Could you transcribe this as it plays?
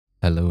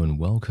Hello and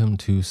welcome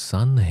to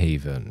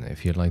Sunhaven.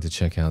 If you'd like to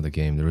check out the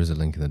game, there is a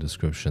link in the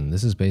description.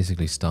 This is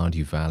basically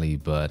Stardew Valley,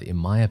 but in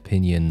my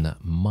opinion,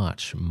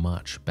 much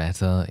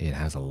better. It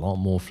has a lot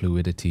more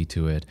fluidity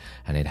to it,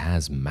 and it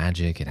has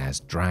magic, it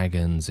has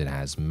dragons, it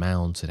has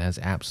mounts, it has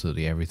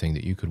absolutely everything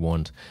that you could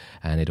want,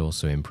 and it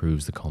also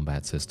improves the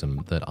combat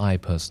system that I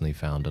personally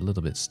found a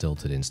little bit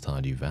stilted in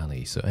Stardew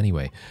Valley. So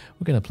anyway,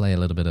 we're going to play a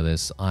little bit of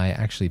this. I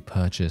actually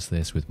purchased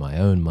this with my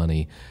own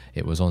money.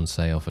 It was on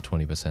sale for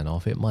 20%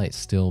 off. It might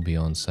still be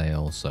on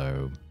sale,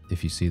 so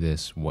if you see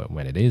this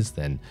when it is,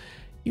 then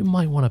you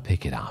might want to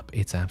pick it up.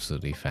 It's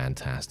absolutely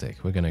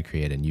fantastic. We're going to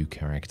create a new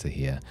character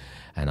here,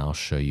 and I'll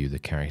show you the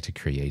character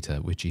creator,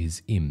 which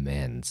is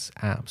immense,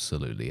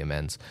 absolutely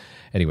immense.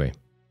 Anyway,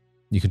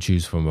 you can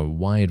choose from a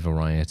wide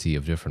variety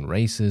of different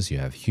races. You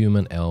have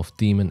human, elf,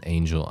 demon,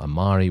 angel,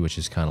 Amari, which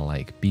is kind of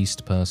like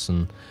beast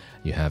person.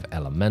 You have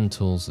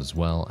elementals as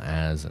well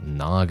as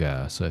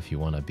Naga. So if you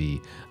want to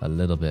be a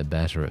little bit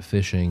better at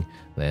fishing,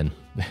 then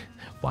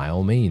by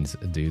all means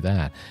do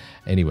that.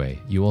 Anyway,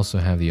 you also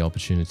have the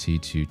opportunity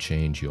to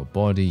change your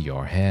body,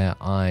 your hair,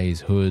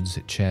 eyes, hoods,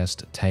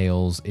 chest,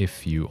 tails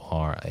if you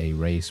are a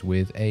race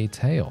with a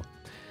tail.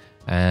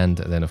 And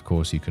then of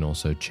course you can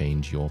also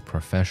change your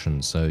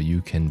profession. So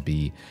you can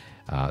be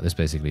this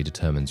basically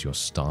determines your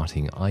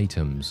starting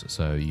items.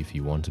 So if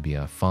you want to be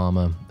a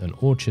farmer, an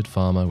orchard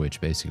farmer,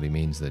 which basically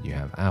means that you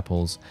have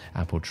apples,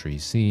 apple tree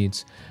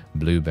seeds,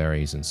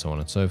 blueberries, and so on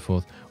and so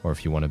forth. Or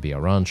if you want to be a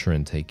rancher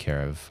and take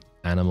care of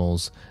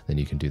animals, then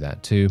you can do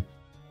that too.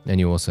 And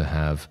you also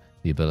have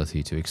the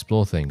ability to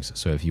explore things.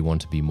 So if you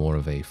want to be more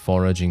of a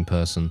foraging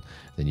person,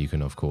 then you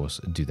can of course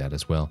do that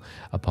as well.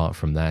 Apart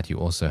from that, you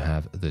also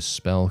have the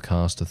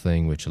spellcaster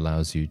thing, which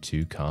allows you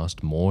to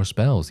cast more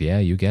spells. Yeah,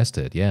 you guessed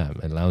it. Yeah,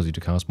 it allows you to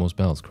cast more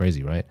spells.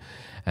 Crazy, right?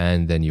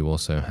 And then you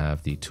also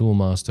have the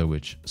toolmaster,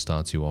 which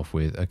starts you off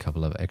with a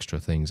couple of extra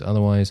things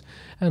otherwise.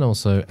 And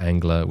also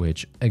angler,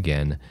 which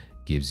again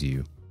gives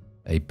you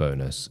a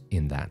bonus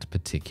in that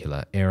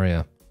particular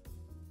area.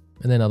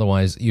 And then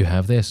otherwise you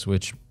have this,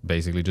 which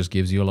basically just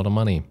gives you a lot of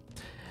money.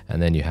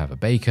 And then you have a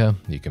baker.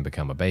 You can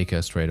become a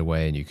baker straight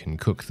away, and you can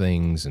cook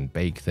things and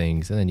bake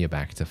things, and then you're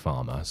back to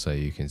farmer. So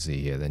you can see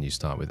here, then you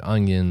start with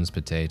onions,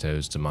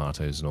 potatoes,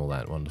 tomatoes, and all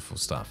that wonderful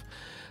stuff.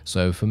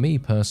 So for me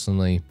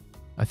personally,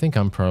 I think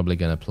I'm probably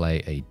going to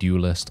play a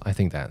duelist. I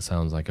think that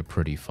sounds like a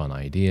pretty fun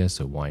idea,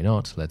 so why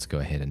not? Let's go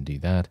ahead and do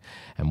that.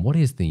 And what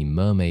is the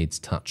mermaid's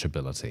touch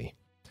ability?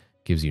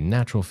 Gives you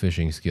natural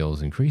fishing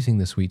skills, increasing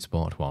the sweet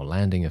spot while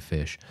landing a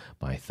fish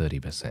by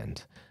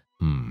 30%.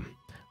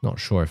 Not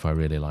sure if I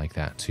really like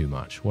that too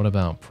much. What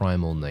about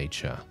primal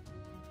nature?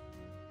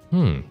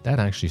 That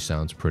actually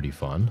sounds pretty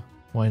fun.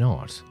 Why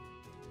not?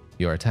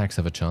 Your attacks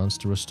have a chance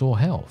to restore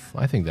health.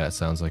 I think that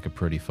sounds like a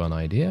pretty fun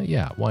idea.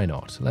 Yeah, why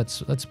not?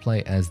 Let's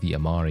play as the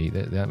Amari.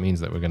 That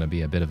means that we're going to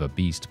be a bit of a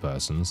beast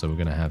person, so we're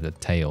going to have a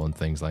tail and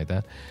things like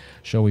that.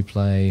 Shall we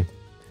play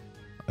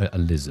a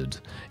lizard?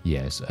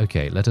 Yes.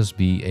 Okay, let us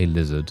be a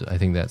lizard. I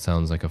think that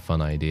sounds like a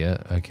fun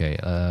idea. Okay,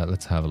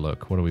 let's have a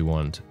look. What do we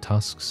want?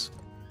 Tusks?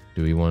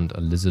 Do we want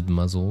a lizard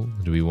muzzle?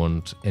 Do we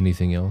want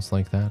anything else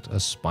like that? A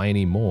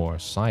spiny maw,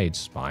 side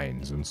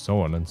spines, and so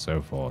on and so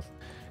forth.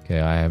 Okay,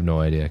 I have no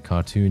idea.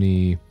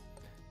 Cartoony.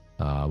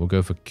 We'll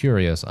go for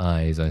curious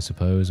eyes, I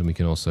suppose, and we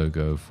can also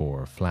go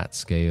for flat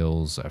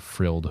scales, a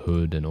frilled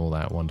hood, and all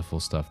that wonderful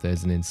stuff.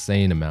 There's an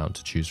insane amount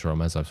to choose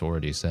from, as I've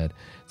already said.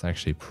 It's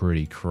actually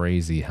pretty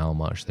crazy how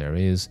much there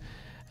is.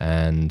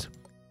 And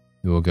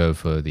we'll go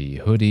for the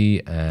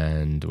hoodie,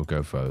 and we'll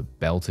go for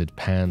belted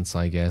pants,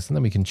 I guess. And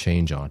then we can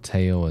change our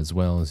tail as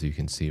well, as you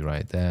can see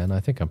right there. And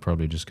I think I'm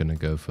probably just going to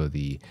go for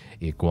the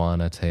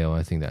iguana tail.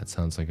 I think that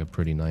sounds like a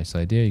pretty nice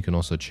idea. You can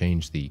also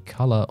change the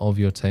color of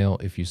your tail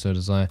if you so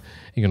desire.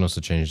 You can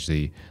also change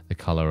the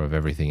color of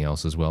everything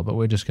else as well. But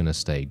we're just going to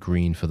stay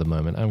green for the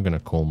moment. I'm going to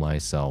call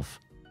myself...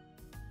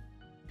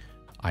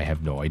 I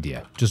have no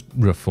idea. Just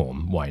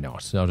Reform. Why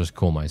not? I'll just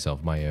call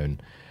myself my own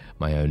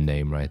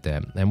name right there,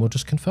 and we'll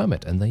just confirm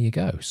it, and there you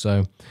go.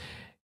 So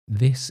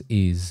this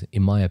is,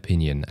 in my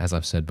opinion, as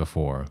I've said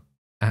before,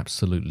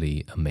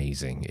 absolutely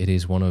amazing. It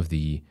is one of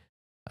the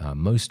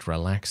most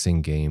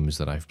relaxing games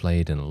that I've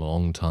played in a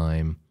long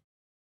time,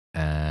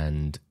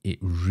 and it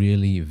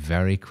really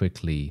very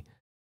quickly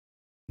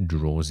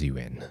draws you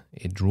in.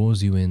 It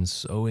draws you in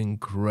so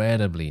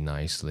incredibly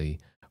nicely.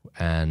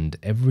 And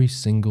every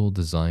single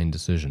design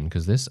decision,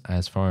 because this,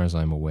 as far as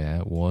I'm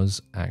aware,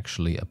 was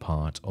actually a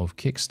part of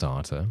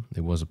Kickstarter.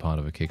 It was a part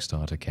of a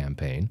Kickstarter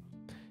campaign,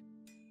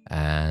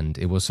 and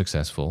it was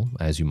successful,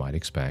 as you might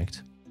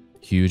expect.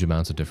 Huge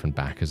amounts of different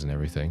backers and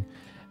everything.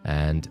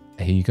 And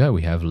here you go.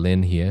 We have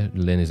Lynn here.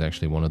 Lynn is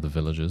actually one of the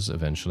villagers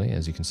eventually,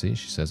 as you can see.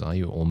 She says, "Are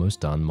you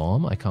almost done,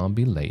 Mom? I can't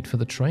be late for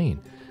the train."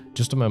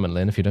 Just a moment,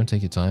 Lynn. If you don't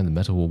take your time, the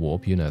metal will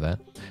warp. You know that.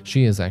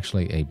 She is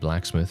actually a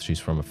blacksmith. She's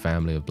from a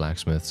family of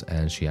blacksmiths,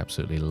 and she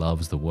absolutely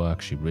loves the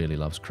work. She really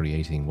loves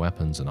creating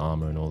weapons and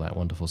armor and all that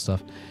wonderful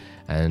stuff.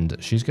 And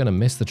she's going to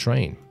miss the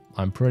train.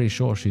 I'm pretty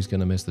sure she's going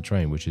to miss the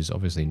train, which is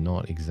obviously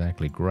not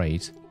exactly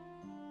great.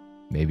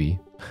 maybe.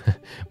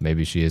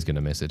 Maybe she is going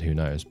to miss it, who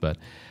knows. But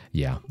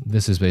yeah,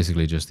 this is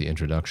basically just the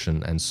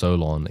introduction, and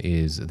Solon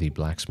is the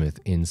blacksmith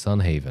in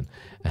Sunhaven.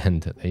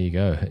 And there you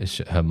go.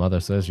 Her mother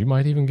says, you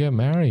might even get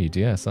married.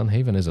 Yeah,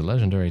 Sunhaven is a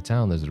legendary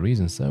town. There's a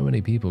reason so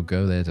many people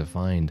go there to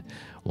find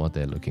what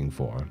they're looking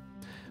for.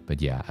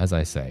 But yeah, as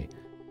I say,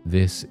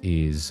 this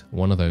is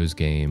one of those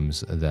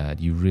games that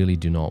you really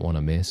do not want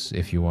to miss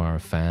if you are a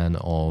fan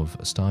of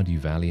Stardew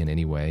Valley in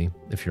any way.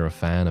 If you're a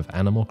fan of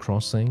Animal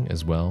Crossing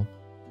as well,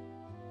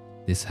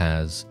 this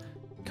has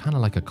kind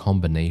of like a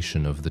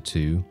combination of the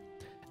two,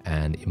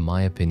 and in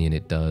my opinion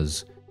it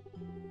does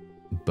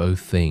both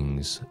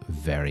things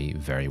very,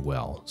 very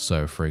well.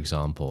 So for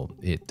example,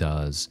 it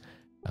does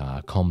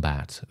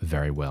combat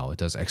very well. It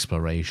does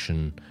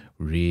exploration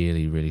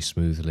really, really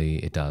smoothly.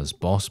 It does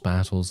boss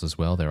battles as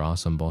well. There are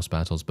some boss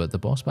battles, but the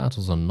boss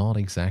battles are not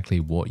exactly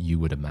what you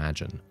would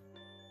imagine.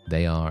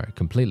 They are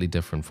completely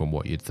different from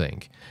what you'd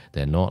think.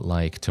 They're not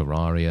like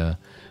Terraria,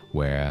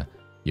 where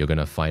you're going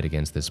to fight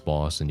against this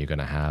boss and you're going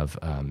to have,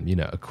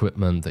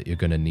 equipment that you're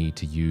going to need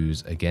to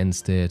use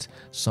against it.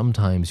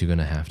 Sometimes you're going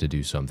to have to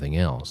do something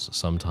else.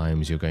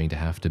 Sometimes you're going to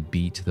have to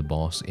beat the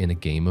boss in a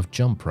game of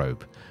jump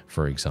rope,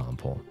 for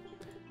example.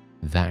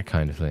 That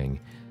kind of thing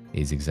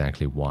is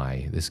exactly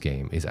why this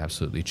game is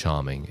absolutely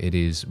charming. It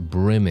is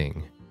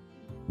brimming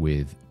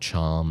with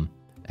charm,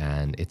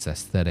 and its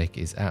aesthetic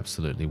is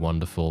absolutely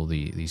wonderful.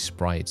 The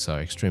sprites are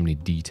extremely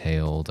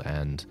detailed,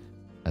 and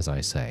as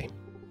I say,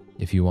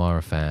 if you are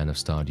a fan of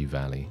Stardew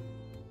Valley,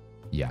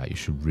 yeah, you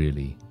should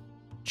really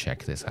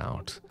check this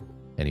out.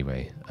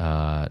 Anyway,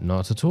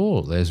 not at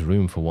all. There's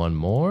room for one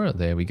more.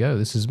 There we go.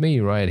 This is me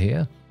right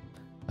here.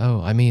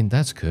 Oh, I mean,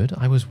 that's good.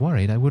 I was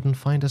worried I wouldn't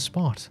find a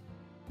spot.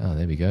 Oh,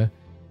 there we go.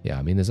 Yeah,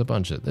 I mean, there's a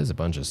bunch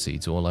of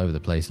seats all over the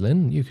place,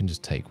 Lynn. You can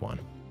just take one.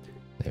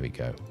 There we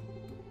go.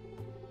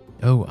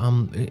 Oh,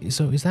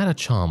 so is that a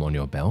charm on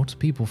your belt?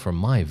 People from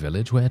my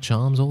village wear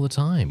charms all the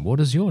time. What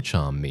does your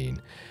charm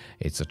mean?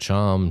 It's a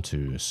charm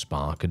to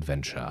spark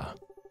adventure.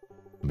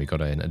 We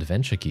got an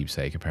adventure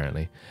keepsake,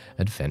 apparently.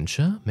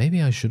 Adventure?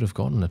 Maybe I should have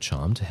gotten a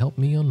charm to help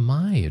me on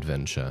my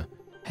adventure.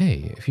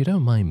 Hey, if you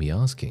don't mind me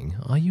asking,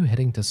 are you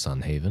heading to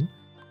Sunhaven?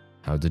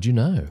 How did you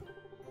know?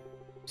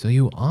 So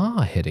you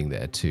are heading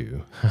there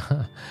too.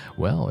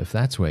 Well, if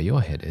that's where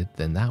you're headed,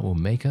 then that will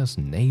make us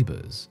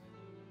neighbors.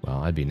 Well,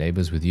 I'd be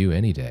neighbors with you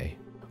any day.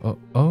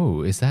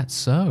 Oh, is that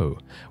so?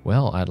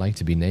 Well, I'd like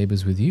to be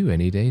neighbors with you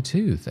any day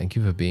too. Thank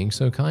you for being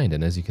so kind.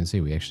 And as you can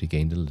see, we actually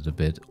gained a little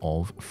bit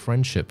of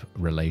friendship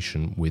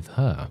relation with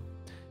her.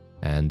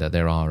 And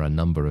there are a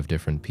number of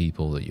different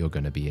people that you're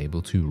going to be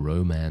able to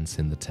romance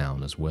in the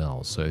town as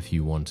well. So if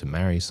you want to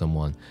marry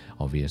someone,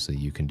 obviously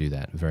you can do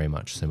that, very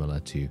much similar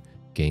to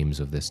games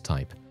of this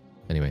type.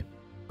 Anyway,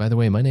 by the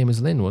way, my name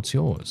is Lynn. What's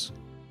yours?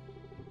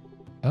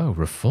 Oh,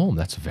 Reform.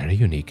 That's a very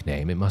unique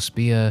name. It must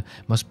be a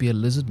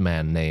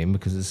Lizardman name,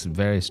 because it's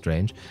very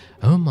strange.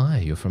 Oh my,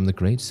 you're from the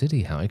great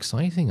city. How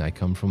exciting. I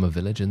come from a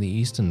village in the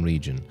eastern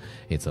region.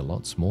 It's a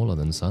lot smaller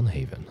than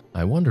Sunhaven.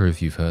 I wonder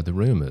if you've heard the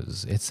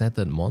rumors. It's said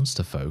that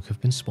monster folk have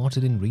been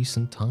spotted in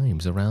recent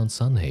times around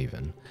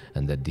Sunhaven,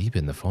 and that deep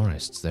in the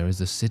forests there is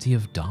a city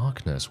of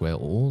darkness where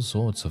all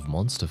sorts of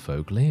monster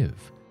folk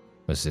live.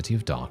 A city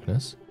of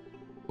darkness?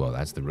 Well,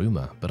 that's the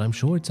rumor, but I'm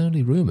sure it's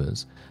only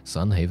rumors.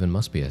 Sunhaven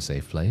must be a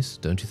safe place,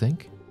 don't you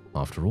think?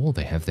 After all,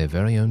 they have their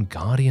very own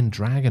guardian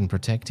dragon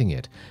protecting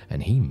it,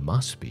 and he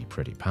must be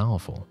pretty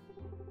powerful.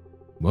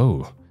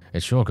 Whoa,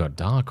 it sure got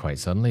dark quite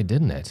suddenly,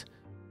 didn't it?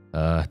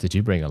 Did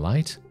you bring a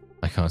light?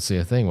 I can't see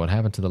a thing. What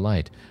happened to the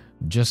light?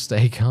 Just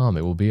stay calm,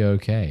 it will be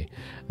okay.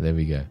 There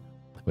we go.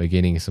 We're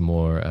gaining some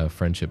more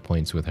friendship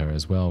points with her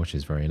as well, which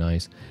is very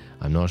nice.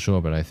 I'm not sure,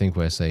 but I think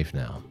we're safe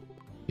now.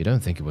 You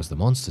don't think it was the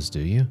monsters,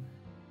 do you?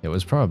 It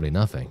was probably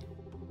nothing.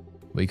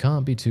 We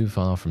can't be too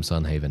far from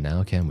Sunhaven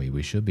now, can we?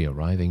 We should be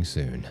arriving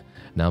soon.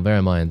 Now, bear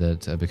in mind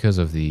that because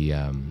of the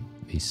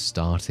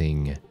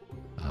starting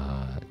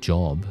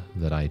job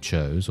that I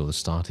chose, or the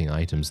starting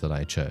items that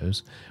I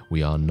chose,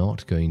 we are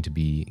not going to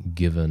be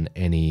given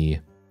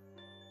any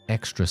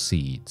extra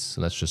seeds.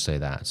 Let's just say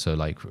that. So,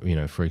 like, you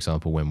know, for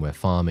example, when we're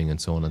farming and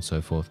so on and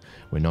so forth,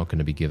 we're not going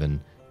to be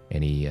given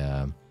any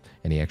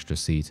extra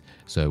seeds.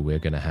 So we're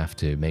going to have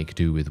to make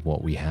do with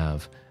what we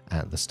have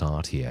at the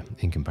start here,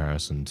 in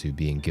comparison to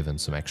being given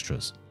some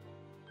extras.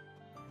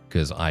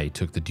 Because I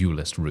took the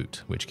duelist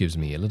route, which gives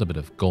me a little bit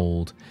of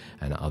gold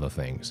and other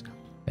things.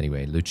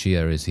 Anyway,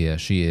 Lucia is here.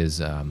 She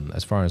is,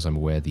 as far as I'm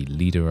aware, the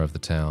leader of the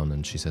town,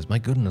 and she says, my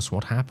goodness,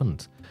 what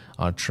happened?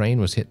 Our train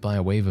was hit by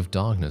a wave of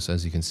darkness.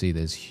 As you can see,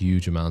 there's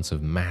huge amounts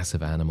of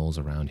massive animals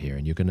around here,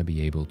 and you're going to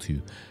be able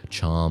to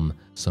charm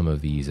some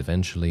of these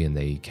eventually, and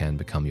they can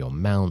become your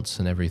mounts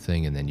and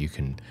everything, and then you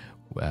can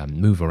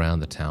move around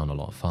the town a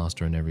lot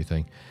faster and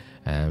everything.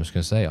 And I was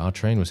going to say, our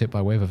train was hit by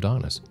a wave of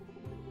darkness.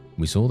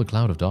 We saw the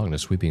cloud of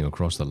darkness sweeping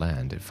across the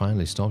land. It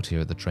finally stopped here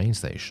at the train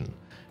station.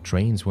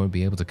 Trains won't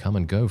be able to come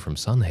and go from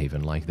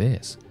Sunhaven like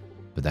this.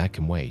 But that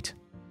can wait.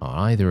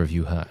 Are either of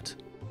you hurt?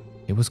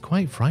 It was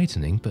quite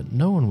frightening, but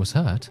no one was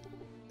hurt.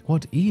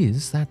 What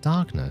is that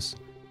darkness?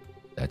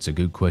 That's a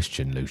good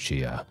question,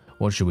 Lucia.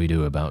 What should we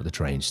do about the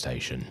train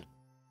station?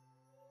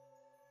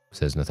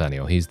 Says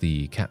Nathaniel. He's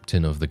the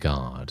captain of the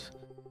guard.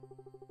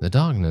 The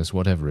darkness,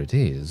 whatever it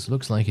is,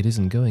 looks like it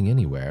isn't going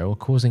anywhere or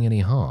causing any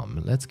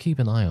harm. Let's keep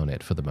an eye on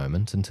it for the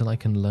moment until I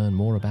can learn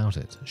more about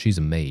it. She's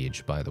a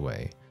mage, by the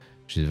way.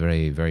 She's a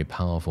very, very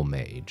powerful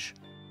mage.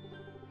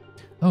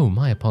 Oh,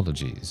 my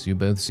apologies. You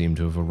both seem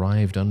to have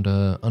arrived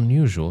under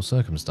unusual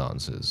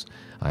circumstances.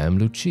 I am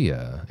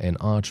Lucia, an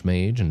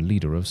archmage and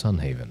leader of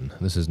Sunhaven.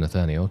 This is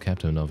Nathaniel,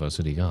 captain of our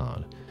city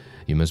guard.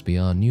 You must be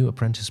our new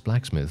apprentice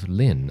blacksmith,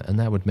 Lynn, and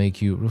that would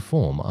make you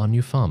Reform, our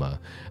new farmer.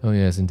 Oh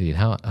yes, indeed.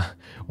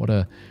 What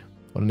an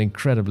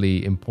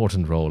incredibly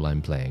important role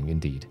I'm playing,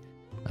 indeed.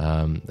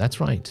 That's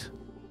right.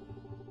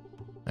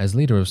 As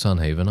leader of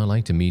Sunhaven, I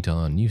like to meet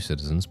our new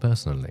citizens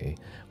personally.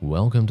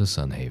 Welcome to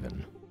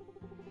Sunhaven.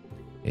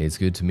 It's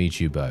good to meet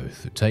you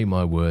both. Take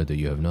my word that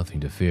you have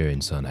nothing to fear in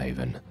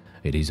Sunhaven.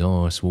 It is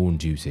our sworn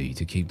duty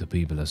to keep the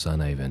people of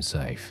Sunhaven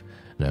safe,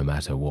 no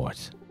matter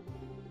what.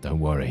 Don't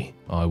worry,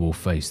 I will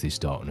face this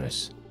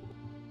darkness.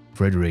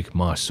 Frederick,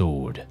 my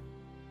sword.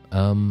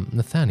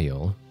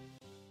 Nathaniel.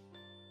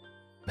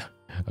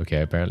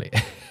 Okay, apparently.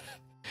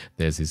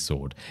 There's his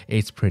sword.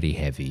 It's pretty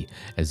heavy,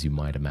 as you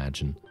might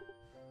imagine.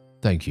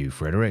 Thank you,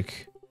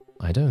 Frederick.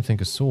 I don't think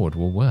a sword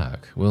will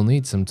work. We'll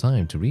need some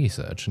time to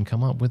research and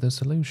come up with a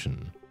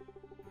solution.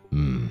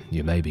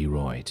 You may be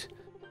right.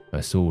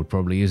 A sword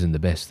probably isn't the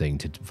best thing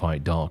to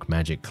fight dark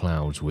magic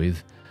clouds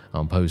with.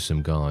 I'll post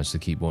some guards to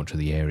keep watch of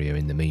the area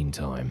in the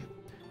meantime.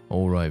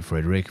 All right,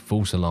 Frederick,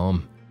 false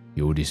alarm.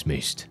 You're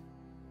dismissed.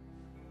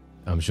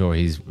 I'm sure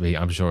he's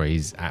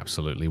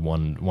absolutely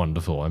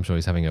wonderful. I'm sure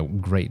he's having a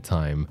great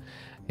time.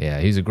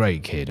 Yeah, he's a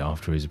great kid.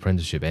 After his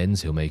apprenticeship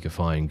ends, he'll make a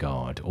fine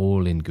guard,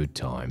 all in good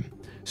time.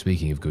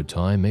 Speaking of good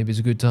time, maybe it's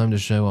a good time to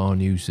show our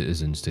new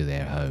citizens to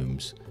their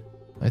homes.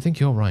 I think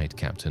you're right,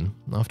 Captain.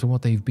 After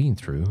what they've been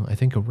through, I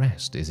think a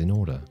rest is in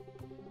order.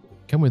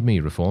 Come with me,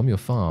 Reform. Your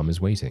farm is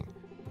waiting.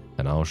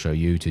 And I'll show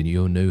you to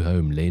your new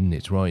home, Lynn.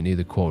 It's right near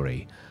the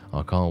quarry.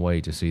 I can't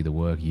wait to see the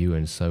work you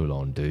and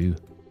Solon do.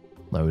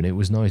 Oh, and it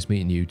was nice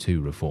meeting you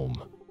too, Reform.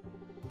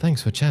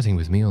 Thanks for chatting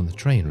with me on the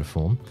train,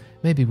 Reform.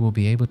 Maybe we'll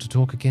be able to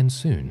talk again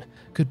soon.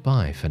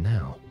 Goodbye for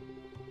now.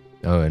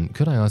 Oh, and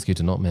could I ask you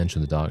to not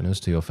mention the darkness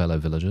to your fellow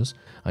villagers?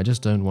 I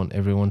just don't want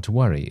everyone to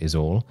worry, is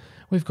all.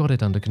 We've got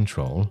it under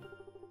control.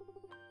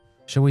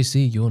 Shall we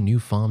see your new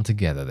farm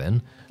together,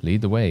 then?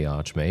 Lead the way,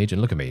 Archmage.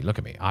 And look at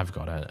me. I've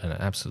got an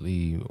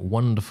absolutely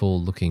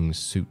wonderful-looking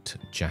suit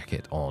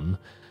jacket on,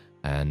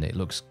 and it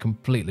looks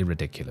completely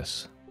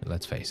ridiculous.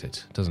 Let's face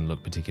it. It doesn't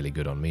look particularly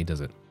good on me,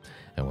 does it?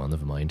 Oh, well,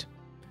 never mind.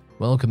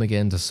 Welcome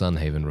again to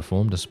Sunhaven,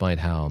 Reform. Despite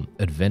how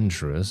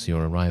adventurous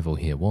your arrival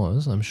here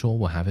was, I'm sure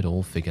we'll have it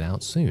all figured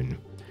out soon.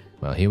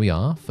 Well, here we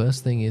are.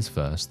 First thing is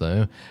first,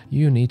 though.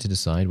 You need to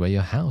decide where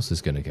your house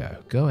is going to go.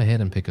 Go ahead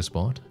and pick a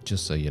spot.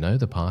 Just so you know,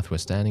 the path we're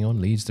standing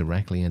on leads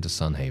directly into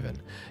Sunhaven.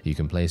 You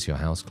can place your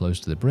house close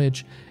to the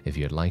bridge if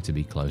you'd like to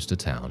be close to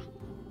town.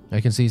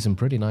 I can see some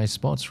pretty nice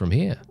spots from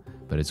here,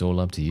 but it's all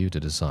up to you to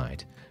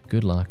decide.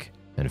 Good luck,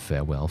 and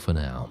farewell for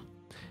now.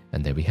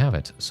 And there we have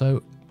it.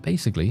 So,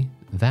 basically,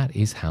 that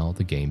is how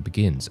the game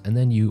begins, and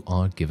then you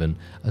are given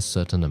a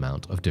certain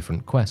amount of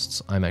different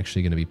quests. I'm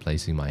actually going to be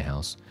placing my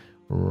house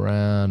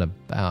round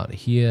about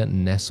here,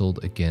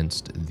 nestled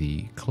against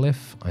the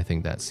cliff. I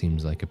think that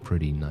seems like a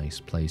pretty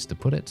nice place to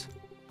put it.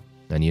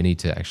 And you need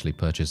to actually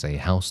purchase a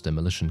house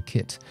demolition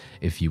kit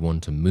if you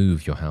want to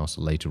move your house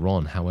later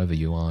on. However,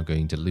 you are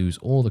going to lose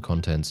all the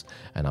contents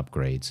and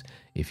upgrades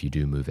if you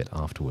do move it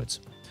afterwards.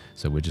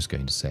 So we're just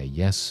going to say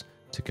yes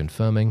to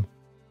confirming.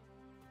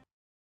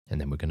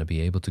 And then we're going to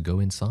be able to go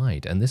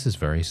inside. And this is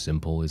very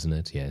simple, isn't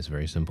it? Yeah, it's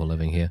very simple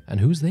living here. And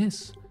who's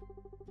this?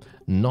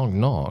 Knock,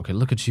 knock.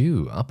 Look at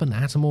you. Up and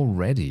at 'em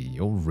already.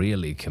 You're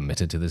really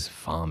committed to this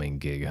farming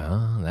gig,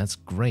 huh? That's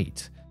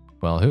great.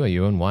 Well, who are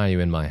you and why are you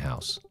in my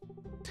house?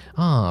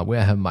 Ah,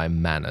 where have my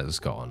manners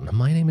gone?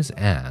 My name is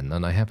Anne,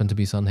 and I happen to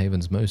be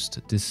Sunhaven's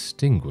most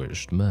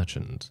distinguished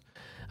merchant.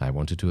 I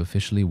wanted to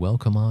officially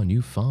welcome our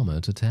new farmer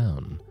to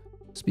town.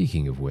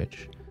 Speaking of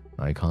which,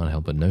 I can't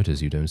help but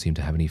notice you don't seem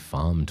to have any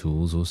farm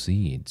tools or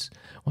seeds.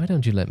 Why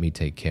don't you let me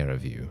take care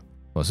of you?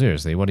 Well,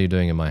 seriously, what are you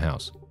doing in my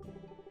house?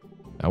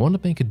 I want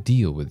to make a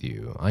deal with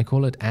you. I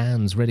call it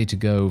Anne's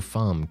ready-to-go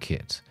farm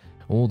kit.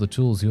 All the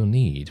tools you'll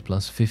need,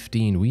 plus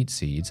 15 wheat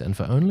seeds, and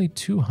for only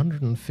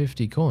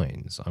 250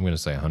 coins. I'm going to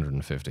say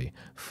 150.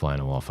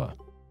 Final offer.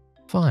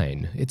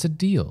 Fine, it's a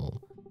deal.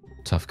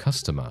 Tough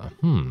customer.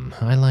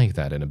 I like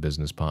that in a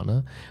business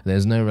partner.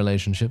 There's no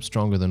relationship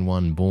stronger than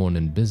one born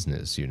in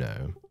business, you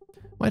know.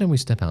 Why don't we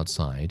step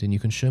outside and you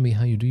can show me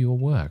how you do your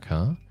work,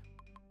 huh?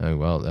 Oh,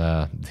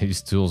 well,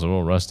 these tools are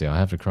all rusty. I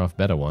have to craft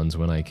better ones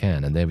when I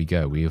can. And there we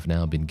go. We have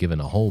now been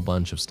given a whole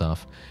bunch of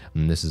stuff.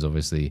 And this is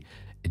obviously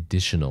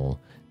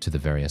additional to the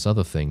various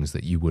other things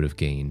that you would have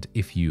gained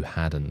if you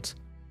hadn't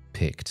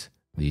picked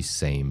the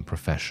same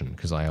profession,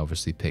 because I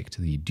obviously picked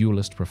the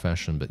duelist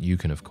profession, but you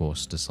can of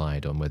course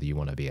decide on whether you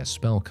want to be a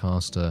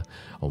spellcaster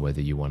or whether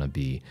you want to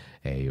be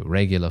a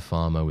regular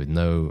farmer with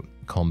no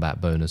combat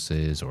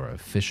bonuses, or a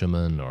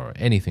fisherman, or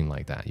anything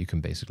like that. You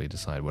can basically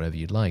decide whatever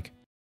you'd like.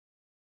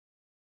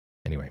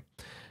 Anyway,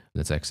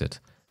 let's exit.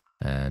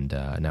 And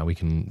now we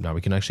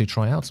can actually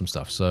try out some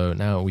stuff. So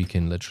now we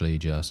can literally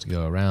just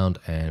go around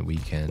and we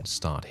can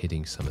start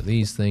hitting some of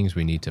these things.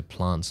 We need to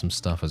plant some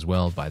stuff as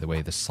well. By the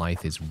way, the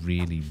scythe is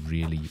really,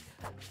 really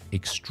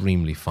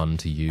extremely fun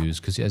to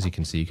use, because as you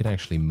can see, you can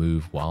actually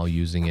move while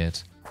using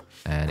it,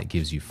 and it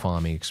gives you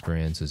farming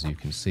experience, as you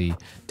can see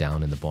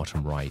down in the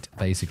bottom right.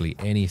 Basically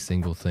any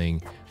single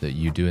thing that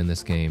you do in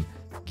this game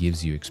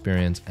gives you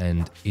experience,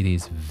 and it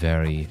is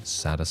very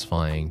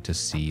satisfying to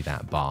see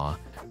that bar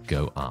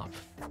go up.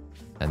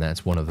 And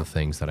that's one of the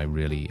things that I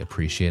really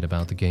appreciate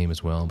about the game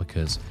as well,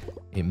 because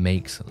it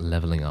makes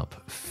leveling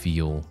up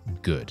feel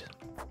good.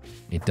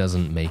 It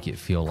doesn't make it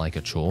feel like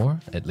a chore,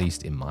 at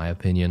least in my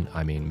opinion.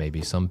 I mean,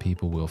 maybe some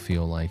people will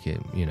feel like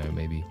it, you know,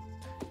 maybe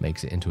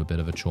makes it into a bit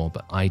of a chore,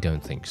 but I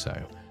don't think so.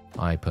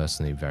 I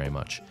personally very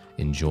much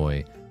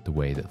enjoy the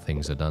way that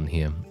things are done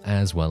here,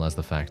 as well as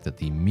the fact that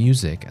the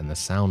music and the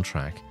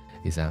soundtrack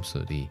is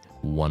absolutely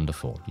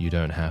wonderful. You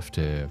don't have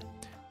to,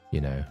 you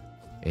know,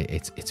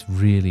 it's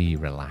really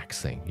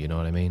relaxing, you know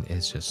what I mean?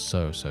 It's just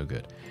so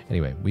good.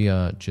 Anyway, we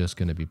are just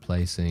going to be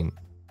placing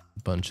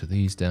a bunch of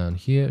these down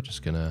here.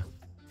 Just going to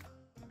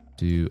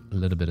do a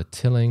little bit of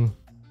tilling,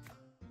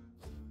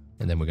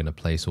 and then we're going to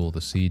place all the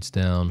seeds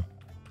down.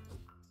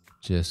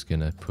 Just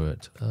going to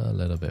put a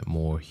little bit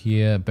more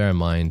here. Bear in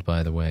mind,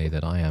 by the way,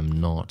 that I am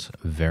not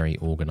very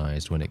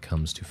organized when it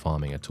comes to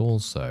farming at all,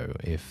 so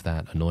if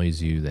that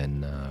annoys you,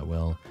 then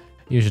well,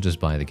 you should just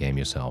buy the game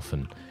yourself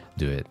and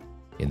do it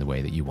in the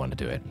way that you want to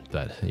do it.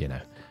 But, you know,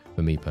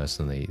 for me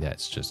personally,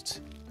 that's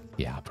just,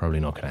 yeah, probably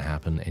not going to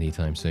happen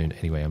anytime soon.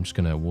 Anyway, I'm just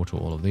going to water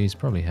all of these.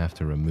 Probably have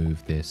to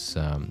remove this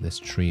this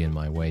tree in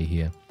my way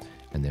here.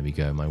 And there we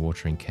go. My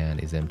watering can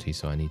is empty,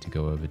 so I need to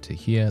go over to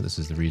here. This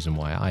is the reason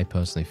why I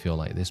personally feel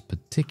like this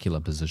particular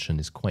position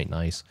is quite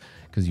nice,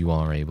 because you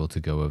are able to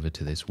go over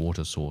to this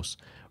water source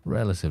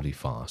relatively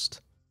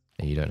fast,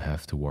 and you don't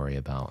have to worry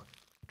about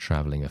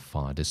traveling a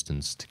far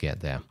distance to get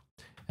there.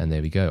 And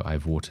there we go.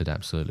 I've watered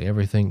absolutely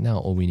everything. Now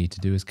all we need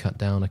to do is cut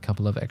down a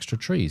couple of extra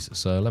trees.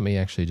 So let me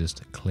actually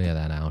just clear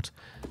that out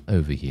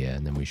over here,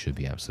 and then we should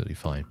be absolutely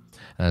fine.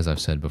 And as I've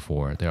said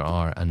before, there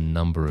are a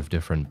number of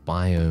different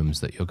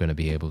biomes that you're going to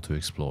be able to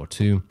explore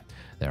too.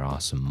 There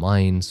are some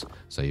mines,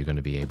 so you're going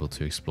to be able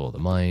to explore the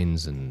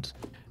mines and,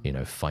 you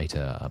know, fight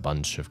a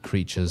bunch of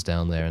creatures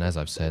down there. And as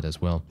I've said as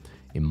well,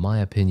 in my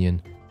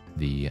opinion,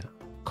 the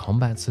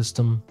combat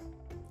system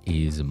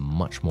is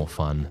much more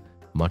fun,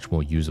 much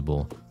more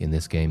usable in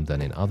this game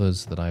than in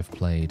others that I've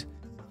played,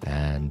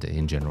 and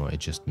in general it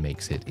just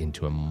makes it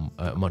into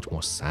a much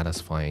more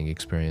satisfying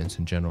experience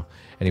in general.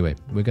 Anyway,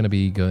 we're going to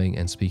be going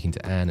and speaking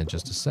to Anne in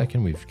just a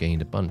second. We've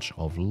gained a bunch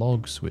of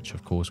logs, which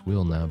of course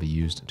will now be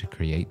used to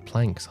create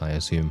planks, I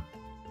assume.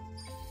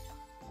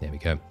 There we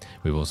go.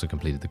 We've also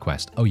completed the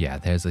quest. Oh yeah,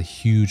 there's a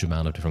huge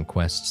amount of different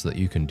quests that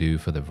you can do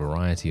for the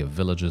variety of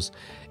villagers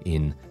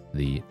in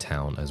the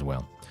town as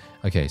well.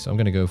 Okay, so I'm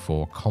going to go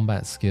for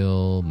combat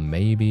skill,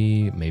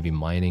 maybe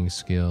mining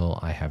skill.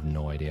 I have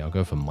no idea. I'll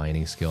go for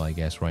mining skill, I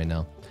guess, right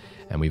now.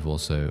 And we've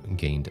also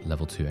gained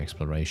level 2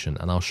 exploration.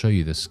 And I'll show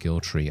you the skill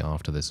tree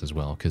after this as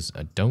well, because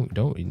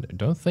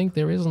don't think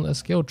there isn't a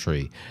skill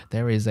tree.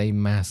 There is a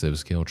massive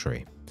skill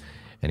tree.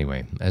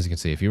 Anyway, as you can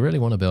see, if you really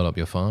want to build up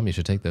your farm, you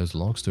should take those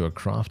logs to a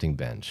crafting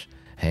bench.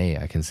 Hey,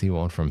 I can see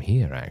one from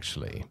here,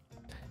 actually.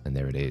 And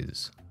there it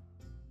is.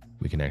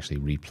 We can actually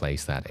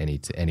replace that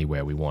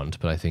anywhere we want,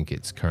 but I think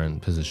its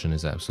current position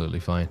is absolutely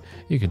fine.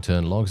 You can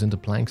turn logs into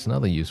planks and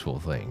other useful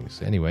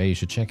things. Anyway, you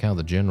should check out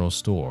the general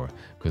store,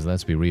 because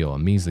let's be real, a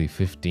measly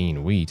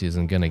 15 wheat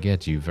isn't going to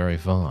get you very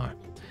far.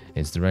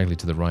 It's directly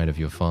to the right of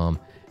your farm.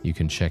 You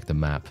can check the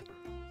map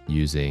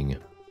using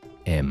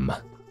M.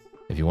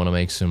 If you want to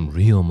make some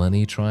real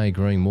money, try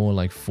growing more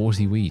like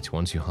 40 wheat.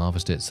 Once you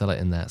harvest it, sell it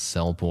in that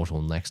sell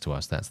portal next to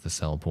us. That's the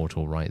sell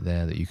portal right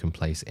there that you can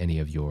place any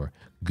of your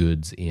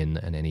goods in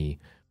and any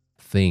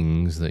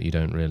things that you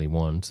don't really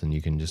want, and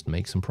you can just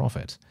make some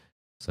profit.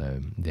 So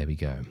there we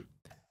go.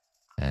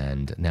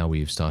 And now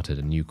we've started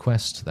a new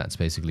quest. That's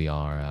basically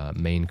our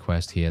main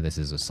quest here. This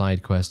is a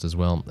side quest as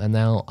well. And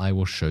now I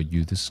will show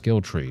you the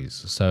skill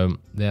trees. So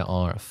there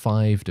are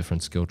 5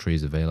 different skill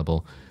trees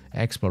available: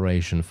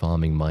 exploration,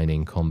 farming,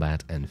 mining,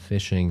 combat, and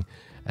fishing.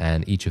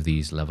 And each of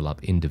these level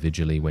up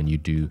individually when you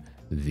do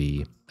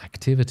the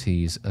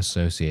activities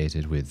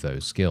associated with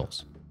those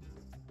skills.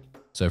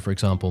 So for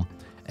example,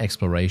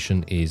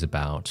 exploration is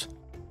about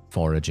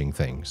foraging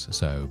things.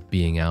 So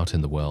being out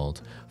in the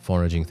world,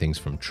 foraging things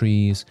from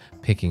trees,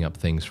 picking up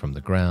things from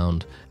the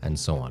ground, and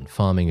so on.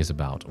 Farming is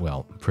about,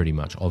 well, pretty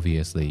much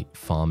obviously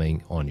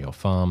farming on your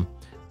farm.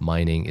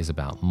 Mining is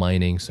about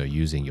mining, so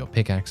using your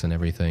pickaxe and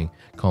everything.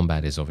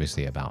 Combat is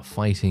obviously about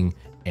fighting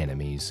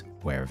enemies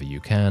wherever you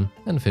can,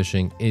 and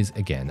fishing is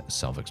again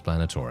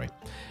self-explanatory.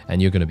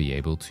 And you're going to be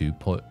able to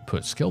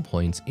put skill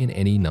points in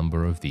any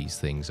number of these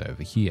things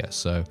over here.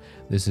 So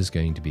this is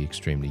going to be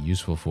extremely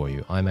useful for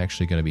you. I'm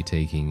actually going to be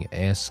taking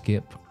air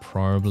skip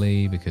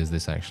probably because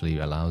this actually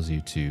allows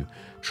you to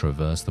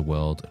traverse the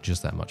world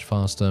just that much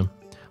faster.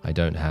 I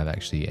don't have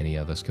actually any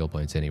other skill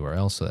points anywhere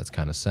else, so that's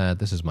kind of sad.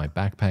 This is my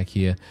backpack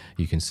here.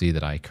 You can see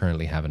that I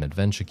currently have an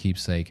adventure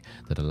keepsake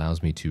that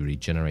allows me to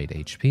regenerate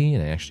HP,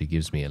 and it actually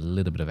gives me a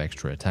little bit of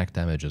extra attack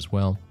damage as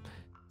well.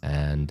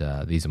 And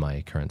these are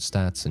my current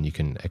stats, and you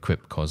can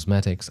equip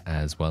cosmetics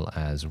as well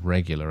as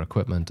regular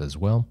equipment as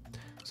well.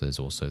 So there's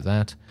also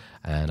that.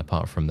 And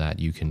apart from that,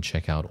 you can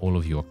check out all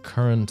of your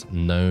current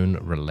known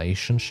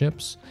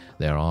relationships.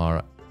 There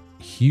are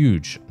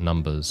huge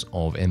numbers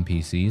of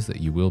NPCs that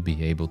you will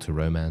be able to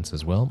romance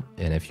as well.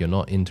 And if you're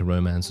not into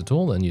romance at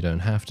all, then you don't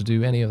have to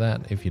do any of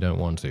that if you don't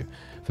want to.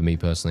 For me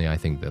personally, I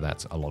think that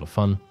that's a lot of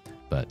fun,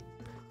 but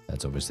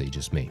that's obviously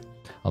just me.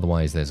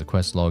 Otherwise, there's a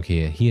quest log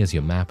here. Here's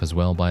your map as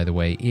well, by the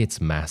way. It's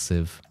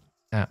massive,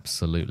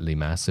 absolutely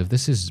massive.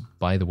 This is,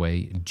 by the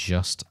way,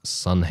 just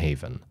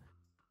Sunhaven.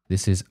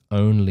 This is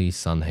only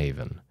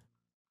Sunhaven.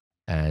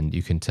 And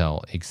you can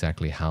tell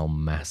exactly how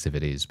massive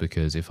it is,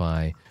 because if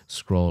I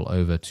scroll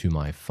over to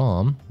my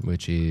farm,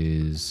 which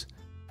is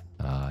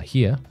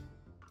here,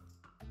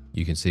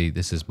 you can see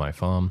this is my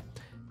farm,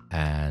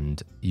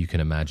 and you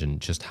can imagine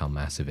just how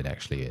massive it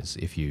actually is.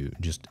 If you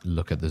just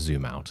look at the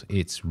zoom out,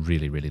 it's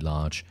really, really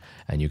large,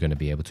 and you're going to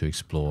be able to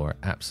explore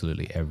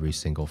absolutely every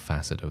single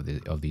facet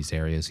of these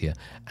areas here.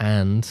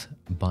 And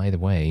by the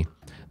way,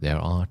 there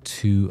are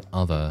 2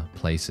 other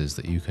places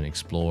that you can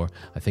explore.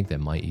 I think there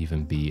might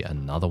even be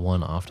another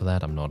one after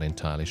that. I'm not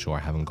entirely sure.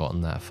 I haven't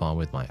gotten that far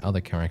with my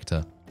other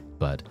character.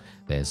 But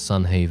there's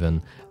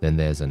Sunhaven, then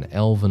there's an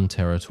elven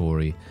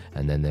territory,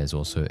 and then there's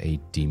also a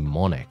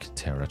demonic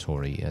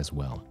territory as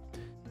well.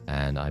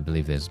 And I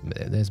believe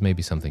there's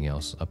maybe something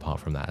else apart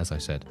from that. As I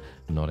said,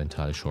 I'm not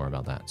entirely sure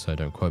about that, so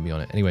don't quote me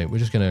on it. Anyway, we're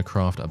just going to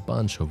craft a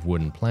bunch of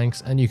wooden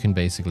planks, and you can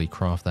basically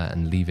craft that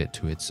and leave it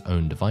to its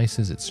own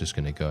devices. It's just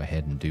going to go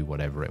ahead and do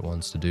whatever it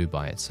wants to do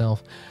by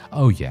itself.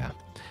 Oh yeah.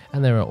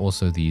 And there are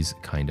also these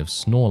kind of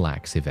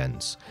Snorlax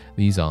events.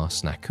 These are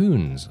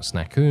snackoons.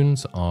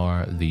 Snackoons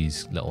are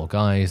these little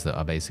guys that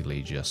are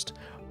basically just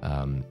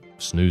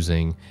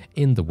snoozing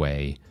in the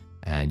way,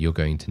 and you're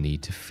going to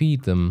need to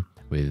feed them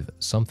with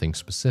something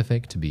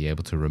specific to be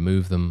able to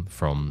remove them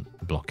from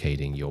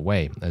blockading your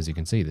way. As you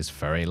can see, this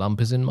furry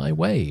lump is in my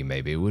way.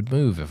 Maybe it would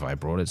move if I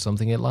brought it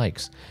something it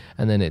likes.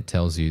 And then it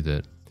tells you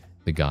that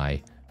the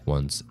guy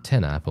wants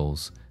 10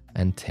 apples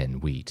and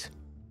 10 wheat.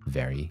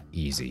 Very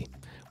easy.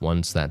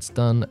 Once that's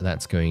done,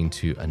 that's going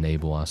to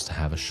enable us to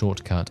have a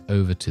shortcut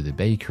over to the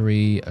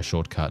bakery, a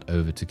shortcut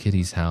over to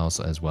Kitty's house,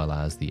 as well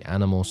as the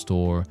animal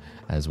store,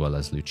 as well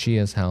as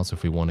Lucia's house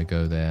if we want to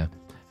go there.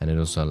 And it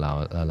also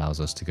allows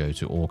us to go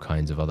to all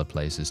kinds of other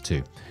places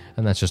too.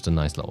 And that's just a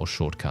nice little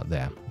shortcut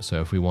there. So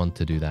if we want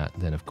to do that,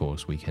 then of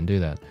course we can do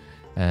that.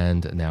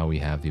 And now we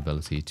have the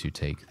ability to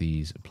take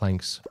these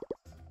planks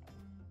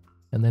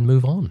and then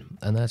move on.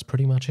 And that's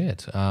pretty much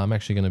it. I'm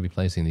actually going to be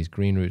placing these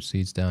green root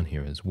seeds down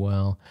here as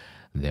well.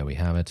 There we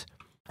have it.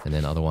 And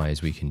then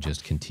otherwise we can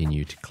just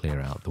continue to clear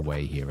out the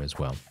way here as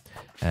well.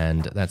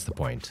 And that's the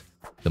point.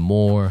 The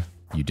more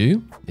you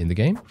do in the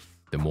game,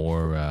 the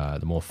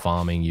more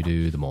farming you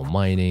do, the more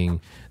mining,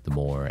 the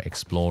more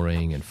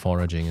exploring and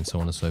foraging and so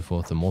on and so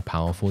forth, the more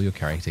powerful your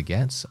character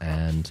gets,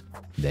 and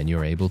then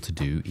you're able to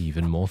do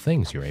even more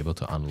things. You're able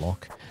to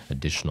unlock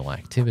additional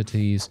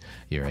activities,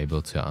 you're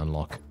able to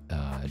unlock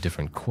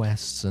different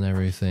quests and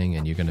everything,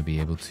 and you're going to be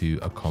able to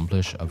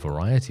accomplish a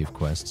variety of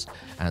quests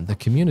at the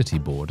community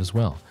board as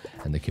well.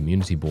 And the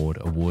community board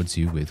awards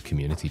you with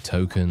community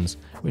tokens,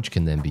 which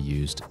can then be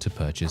used to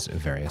purchase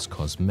various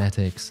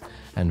cosmetics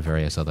and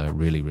various other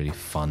really, really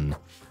fun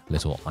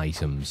little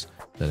items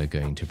that are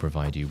going to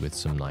provide you with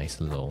some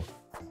nice little,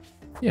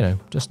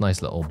 just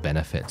nice little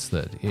benefits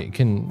that it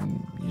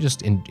can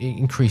just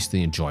increase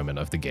the enjoyment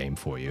of the game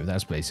for you.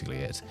 That's basically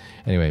it.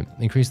 Anyway,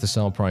 increase the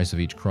sell price of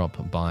each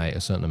crop by a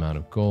certain amount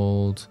of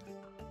gold.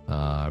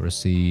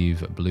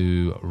 Receive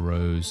blue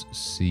rose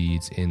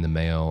seeds in the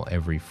mail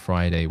every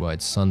Friday. Well,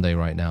 it's Sunday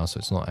right now, so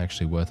it's not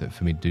actually worth it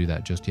for me to do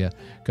that just yet.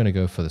 Going to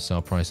go for the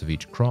sell price of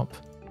each crop.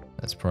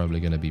 That's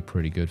probably going to be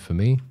pretty good for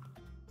me.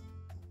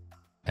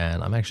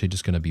 And I'm actually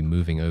just going to be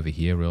moving over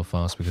here real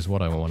fast, because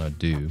what I want to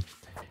do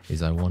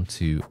is I want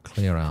to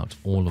clear out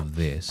all of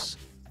this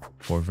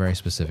for a very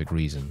specific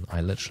reason.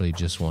 I literally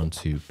just want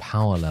to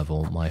power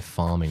level my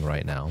farming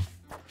right now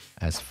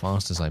as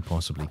fast as I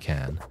possibly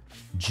can,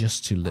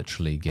 just to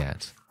literally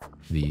get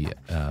the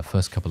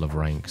first couple of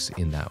ranks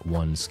in that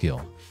one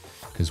skill.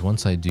 Because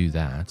once I do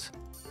that,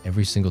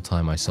 every single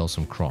time I sell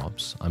some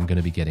crops, I'm going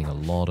to be getting a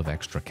lot of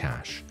extra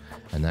cash,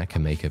 and that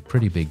can make a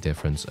pretty big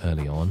difference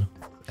early on,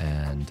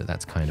 and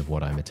that's kind of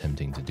what I'm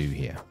attempting to do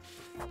here.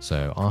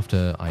 So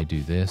after I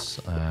do this,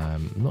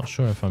 I'm not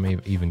sure if I'm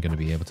even going to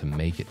be able to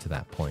make it to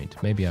that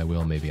point. Maybe I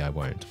will, maybe I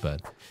won't,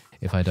 but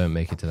if I don't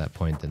make it to that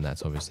point, then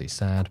that's obviously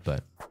sad,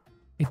 but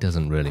it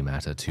doesn't really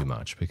matter too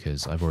much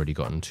because I've already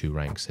gotten 2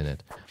 ranks in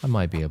it. I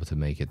might be able to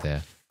make it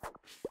there.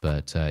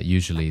 But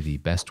usually the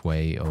best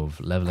way of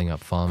leveling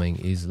up farming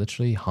is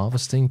literally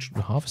harvesting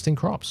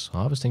crops.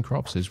 Harvesting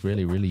crops is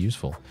really, really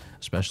useful,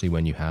 especially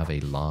when you have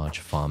a large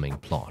farming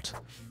plot.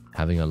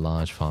 Having a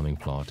large farming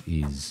plot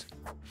is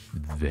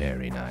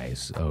very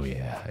nice. Oh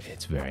yeah,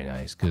 it's very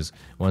nice because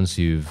once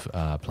you've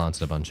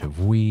planted a bunch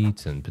of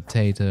wheat and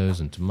potatoes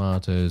and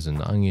tomatoes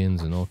and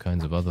onions and all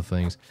kinds of other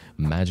things,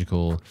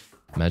 magical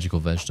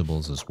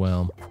vegetables as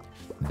well,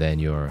 then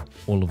you're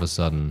all of a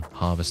sudden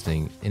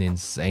harvesting an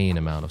insane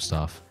amount of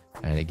stuff,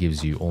 and it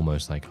gives you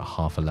almost like a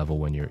half a level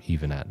when you're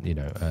even at, you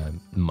know, a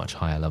much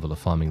higher level of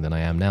farming than I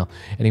am now.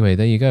 Anyway,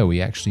 there you go.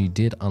 We actually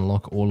did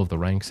unlock all of the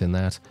ranks in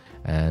that,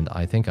 and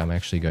I think I'm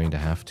actually going to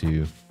have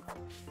to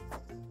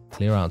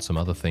clear out some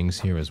other things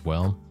here as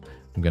well.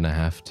 I'm going to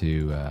have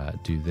to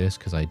do this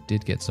because I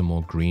did get some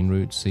more green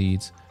root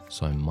seeds,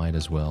 so I might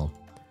as well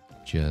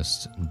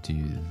just do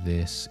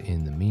this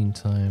in the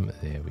meantime.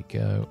 There we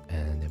go,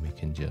 and then we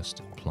can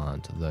just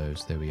plant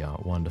those. There we are.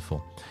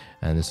 Wonderful.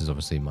 And this is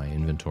obviously my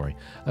inventory.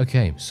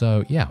 Okay,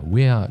 so yeah,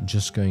 we are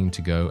just going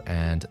to go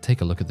and take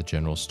a look at the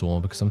general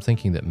store because I'm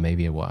thinking that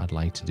maybe what I'd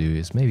like to do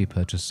is maybe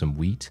purchase some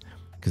wheat,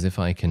 because if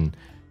I can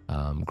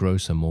grow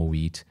some more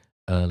wheat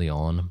early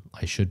on,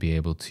 I should be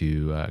able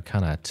to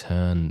kind of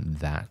turn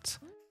that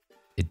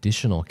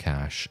additional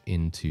cash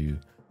into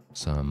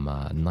some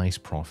nice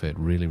profit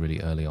really, really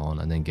early on,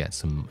 and then get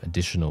some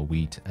additional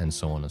wheat and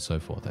so on and so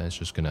forth. And it's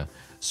just going to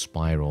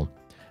spiral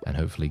and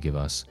hopefully give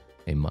us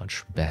a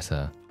much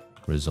better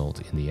result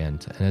in the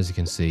end. And as you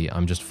can see,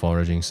 I'm just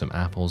foraging some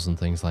apples and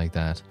things like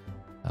that.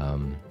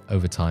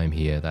 Over time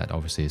here, that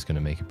obviously is going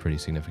to make a pretty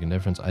significant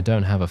difference. I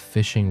don't have a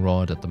fishing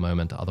rod at the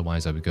moment,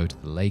 otherwise I would go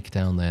to the lake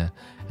down there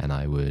and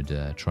I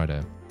would try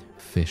to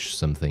fish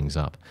some things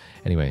up.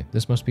 Anyway,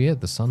 this must be it,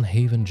 the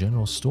Sunhaven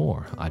General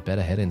Store. I'd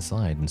better head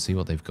inside and see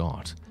what they've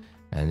got.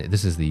 And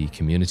this is the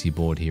community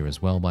board here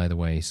as well, by the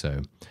way,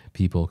 so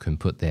people can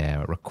put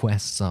their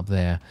requests up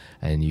there,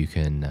 and you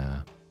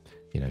can,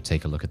 you know,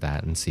 take a look at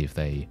that and see if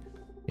they,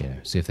 you know,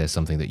 see if there's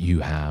something that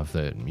you have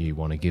that you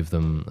want to give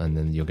them, and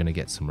then you're going to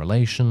get some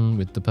relation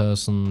with the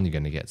person. You're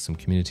going to get some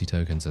community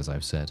tokens, as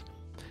I've said.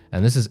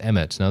 And this is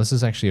Emmett. Now, this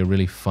is actually a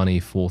really funny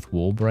fourth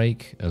wall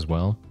break as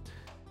well.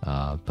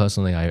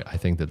 Personally, I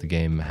think that the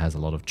game has a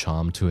lot of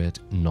charm to it,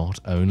 not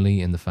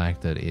only in the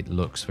fact that it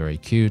looks very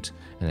cute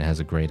and it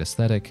has a great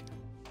aesthetic,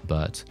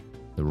 but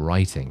the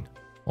writing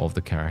of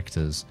the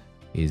characters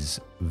is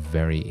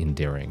very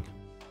endearing.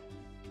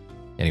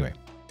 Anyway,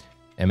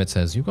 Emmett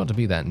says, "You've got to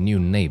be that new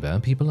neighbor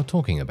people are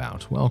talking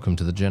about. Welcome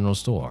to the general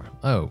store."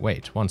 Oh,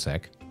 wait, one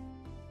sec.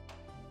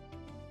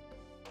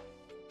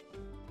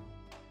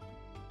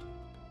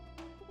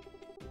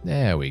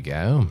 There we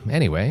go.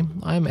 Anyway,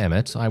 I'm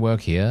Emmett. I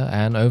work here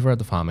and over at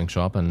the farming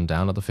shop and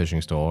down at the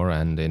fishing store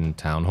and in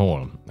town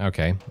hall.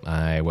 Okay,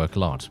 I work a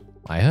lot.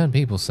 I heard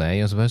people say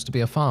you're supposed to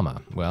be a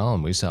farmer. Well,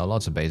 we sell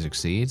lots of basic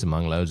seeds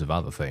among loads of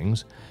other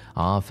things.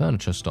 Our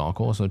furniture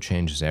stock also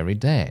changes every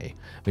day.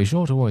 Be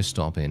sure to always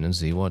stop in and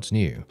see what's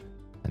new.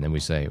 And then we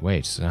say,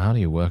 wait, so how do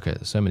you work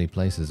at so many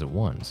places at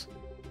once?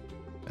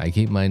 I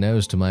keep my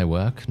nose to my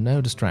work,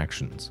 no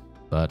distractions.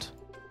 But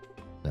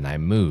then I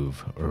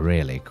move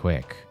really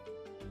quick.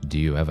 Do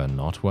you ever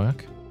not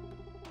work?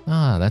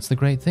 Ah, that's the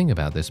great thing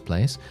about this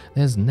place.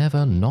 There's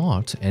never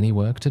not any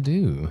work to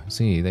do.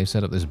 See, they've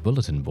set up this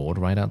bulletin board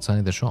right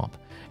outside the shop.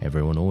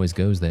 Everyone always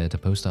goes there to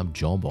post up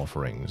job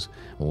offerings.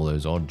 All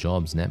those odd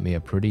jobs net me a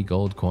pretty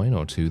gold coin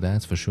or two,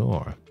 that's for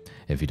sure.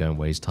 If you don't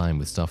waste time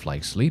with stuff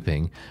like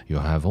sleeping,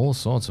 you'll have all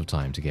sorts of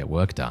time to get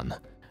work done.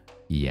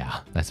 Yeah,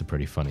 that's a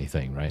pretty funny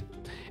thing, right?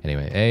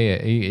 Anyway,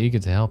 hey, eager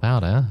to help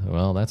out, huh?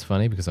 Well, that's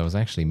funny because I was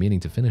actually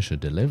meaning to finish a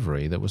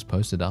delivery that was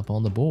posted up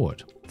on the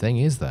board. Thing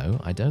is, though,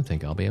 I don't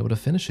think I'll be able to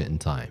finish it in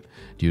time,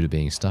 due to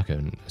being stuck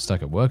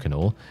at work and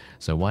all,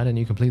 so why don't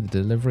you complete the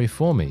delivery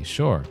for me?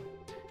 Sure.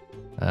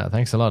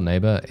 Thanks a lot,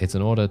 neighbor. It's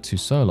an order to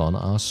Solon,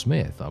 our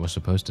smith. I was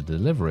supposed to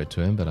deliver it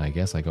to him, but I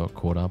guess I got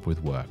caught up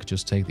with work.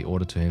 Just take the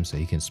order to him so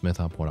he can smith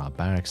up what our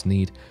barracks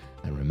need.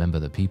 And remember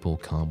that people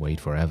can't wait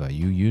forever.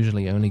 You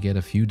usually only get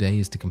a few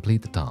days to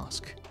complete the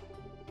task.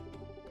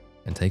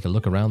 And take a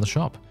look around the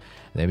shop.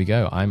 There we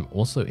go. I'm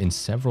also in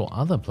several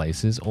other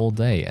places all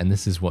day. And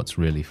this is what's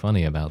really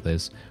funny about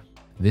this.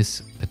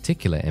 This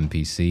particular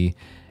NPC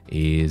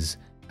is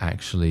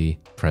actually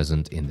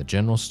present in the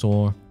general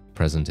store,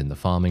 present in the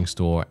farming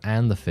store,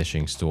 and the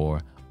fishing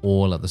store,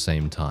 all at the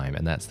same time.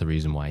 And that's the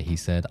reason why he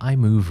said, I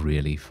move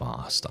really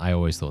fast. I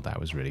always thought that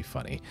was really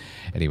funny.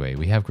 Anyway,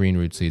 we have green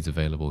root seeds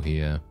available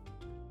here.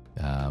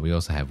 We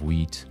also have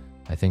wheat.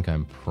 I think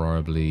I'm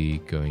probably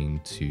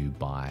going to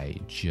buy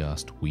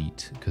just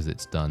wheat because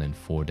it's done in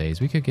 4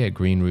 days. We could get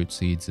green root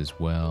seeds as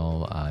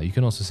well. You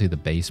can also see the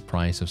base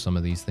price of some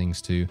of these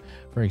things too.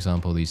 For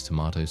example, these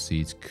tomato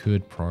seeds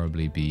could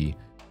probably be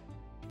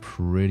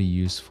pretty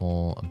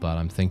useful, but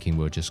I'm thinking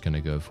we're just going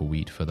to go for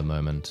wheat for the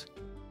moment.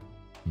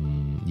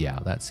 Yeah,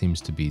 that seems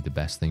to be the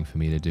best thing for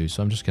me to do.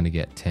 So I'm just going to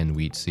get 10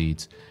 wheat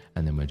seeds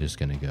and then we're just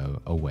going to go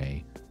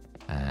away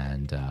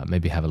and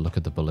maybe have a look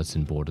at the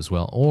bulletin board as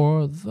well.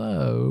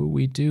 Although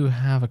we do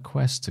have a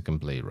quest to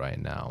complete right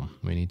now.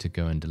 We need to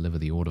go and deliver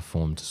the order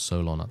form to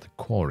Solon at the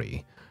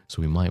quarry,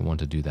 so we might want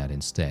to do that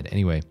instead.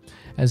 Anyway,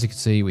 as you can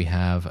see, we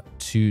have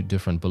 2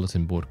 different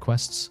bulletin board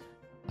quests.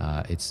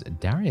 It's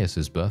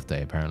Darius's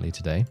birthday apparently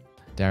today.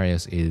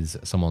 Darius is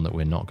someone that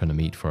we're not going to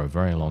meet for a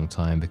very long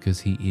time because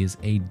he is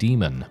a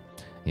demon.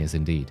 Yes,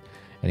 indeed.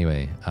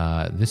 Anyway,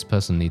 this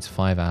person needs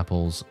 5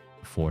 apples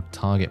for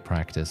target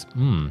practice.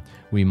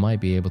 We might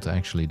be able to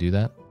actually do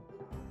that.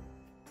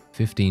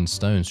 15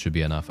 stones should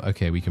be enough.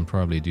 Okay, we can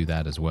probably do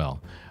that as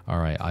well. All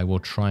right, I will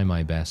try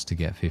my best to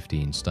get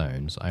 15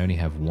 stones. I only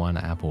have 1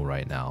 apple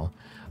right now.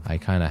 I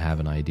kind of have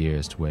an idea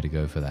as to where to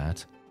go for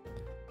that.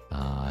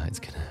 It's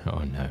gonna...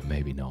 Oh no,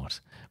 maybe not.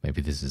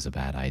 Maybe this is a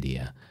bad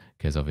idea,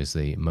 because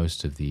obviously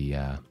most of the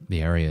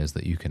areas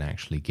that you can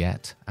actually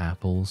get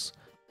apples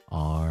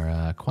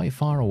are quite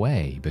far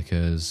away,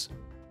 because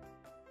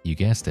you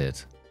guessed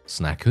it,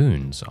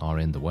 snackoons are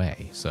in the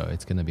way, so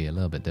it's going to be a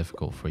little bit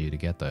difficult for you to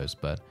get those,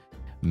 but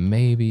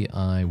maybe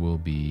I will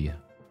be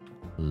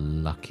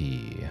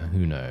lucky.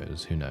 Who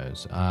knows? Who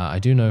knows? I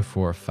do know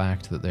for a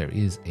fact that there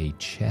is a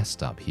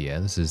chest up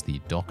here. This is the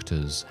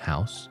doctor's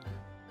house,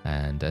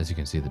 and as you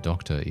can see, the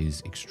doctor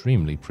is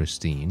extremely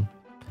pristine,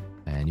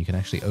 and you can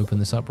actually open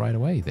this up right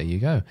away. There you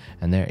go.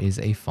 And there is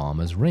a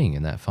farmer's ring,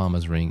 and that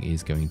farmer's ring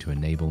is going to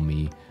enable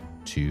me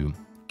to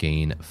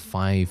gain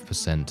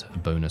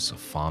 5% bonus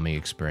farming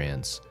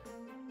experience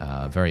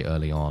very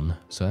early on.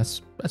 So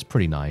that's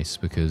pretty nice,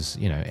 because,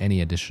 you know,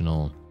 any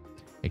additional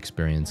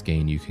experience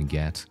gain you can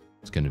get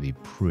is going to be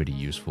pretty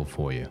useful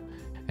for you.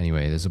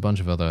 Anyway, there's a bunch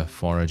of other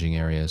foraging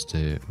areas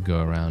to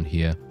go around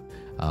here.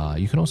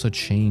 You can also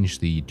change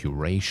the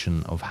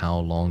duration of how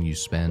long you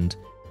spend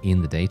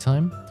in the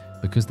daytime,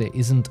 because there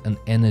isn't an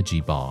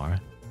energy bar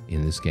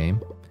in this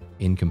game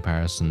in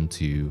comparison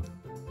to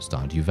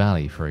Stardew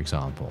Valley, for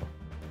example.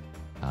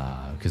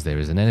 Because there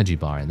is an energy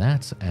bar in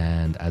that,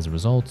 and as a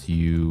result,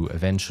 you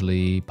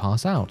eventually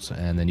pass out,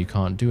 and then you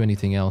can't do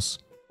anything else.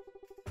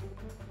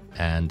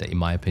 And in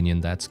my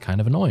opinion, that's kind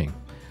of annoying.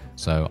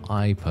 So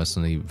I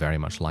personally very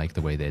much like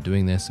the way they're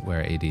doing this,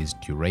 where it is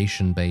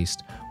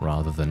duration-based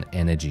rather than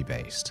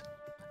energy-based.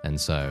 And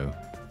so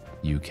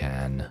you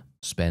can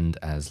spend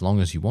as long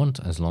as you want,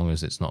 as long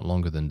as it's not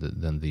longer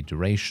than the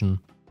duration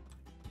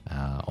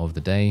of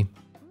the day,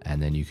 and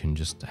then you can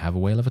just have a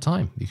whale of a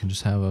time. You can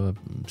just have a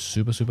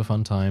super, super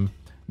fun time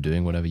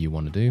doing whatever you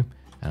want to do.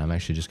 And I'm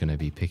actually just going to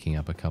be picking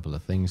up a couple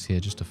of things here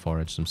just to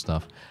forage some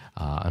stuff.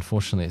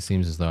 Unfortunately, it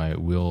seems as though I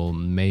will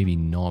maybe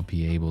not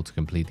be able to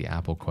complete the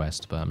apple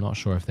quest, but I'm not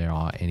sure if there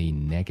are any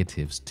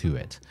negatives to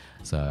it.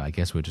 So I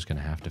guess we're just going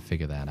to have to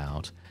figure that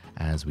out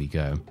as we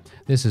go.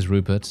 This is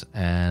Rupert,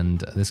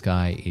 and this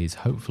guy is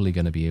hopefully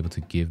going to be able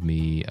to give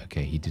me...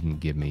 Okay, he didn't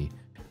give me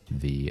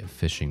the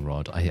fishing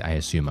rod. I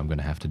assume I'm going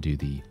to have to do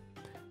the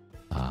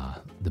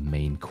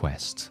main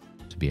quest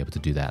to be able to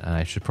do that, and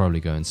I should probably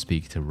go and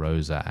speak to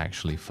Rosa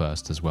actually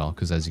first as well,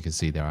 because as you can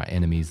see, there are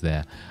enemies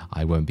there.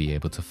 I won't be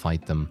able to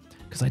fight them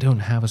because I don't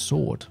have a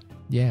sword.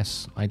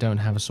 Yes, I don't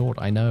have a sword.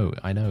 I know,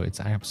 it's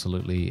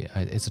absolutely,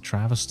 it's a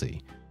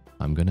travesty.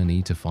 I'm gonna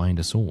need to find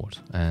a sword,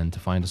 and to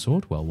find a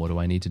sword, well, what do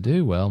I need to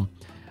do? Well,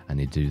 I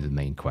need to do the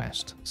main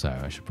quest, so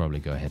I should probably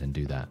go ahead and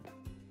do that.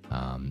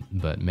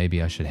 But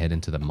maybe I should head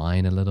into the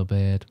mine a little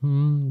bit.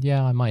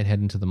 Yeah, I might head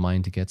into the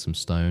mine to get some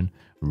stone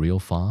real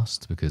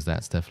fast, because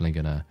that's definitely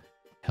gonna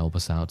help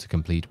us out to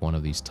complete one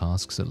of these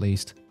tasks at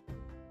least.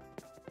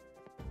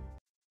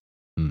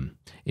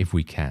 If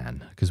we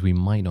can, because we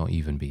might not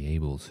even be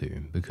able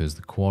to, because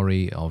the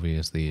quarry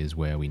obviously is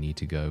where we need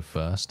to go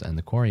first, and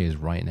the quarry is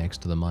right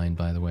next to the mine,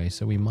 by the way,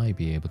 so we might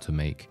be able to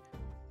make...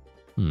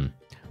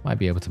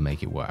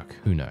 it work.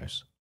 Who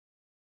knows?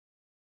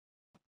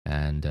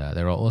 And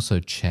there are also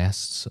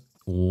chests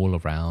all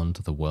around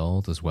the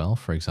world as well.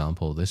 For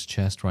example, this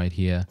chest right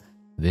here,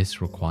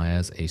 this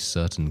requires a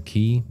certain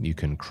key. You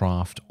can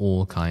craft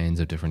all kinds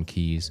of different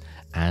keys,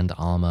 and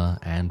armor,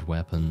 and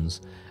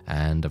weapons,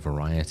 and a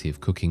variety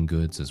of cooking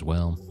goods as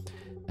well.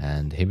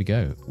 And here we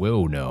go.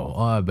 Well, no,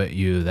 I bet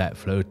you that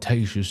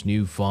flirtatious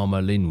new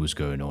farmer Lynn was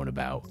going on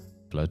about.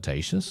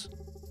 Flirtatious?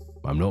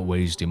 I'm not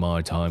wasting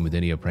my time with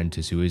any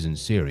apprentice who isn't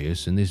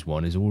serious, and this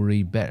one is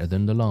already better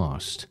than the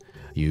last.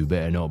 You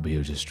better not be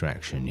a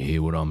distraction. You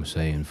hear what I'm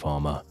saying,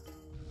 farmer?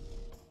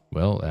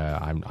 Well,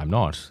 I'm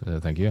not,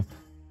 thank you.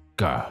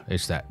 Gah,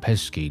 it's that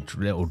pesky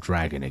little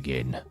dragon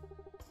again.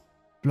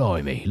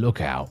 Blimey, look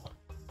out.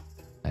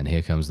 And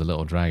here comes the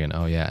little dragon.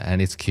 Oh yeah,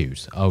 and it's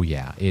cute. Oh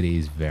yeah, it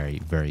is very,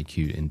 very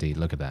cute indeed.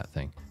 Look at that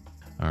thing.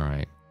 All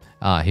right.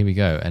 Here we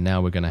go. And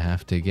now we're going to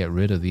have to get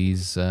rid of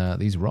these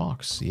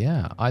rocks.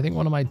 Yeah, I think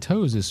one of my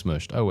toes is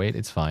smushed. Oh wait,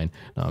 it's fine.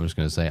 No, I'm just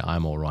going to say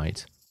I'm all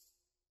right.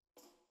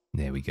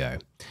 There we go.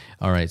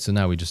 All right, so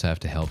now we just have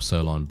to help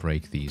Solon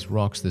break these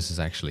rocks. This is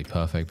actually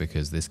perfect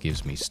because this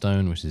gives me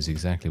stone, which is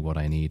exactly what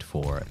I need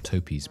for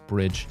Topi's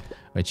Bridge,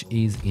 which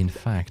is in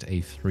fact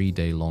a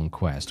 3-day-long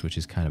quest, which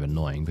is kind of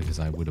annoying because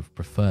I would have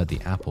preferred the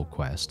apple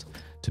quest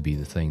to be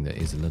the thing that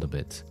is a little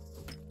bit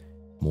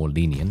more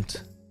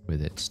lenient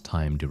with its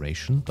time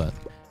duration, but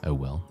oh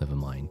well, never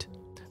mind.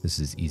 This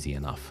is easy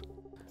enough.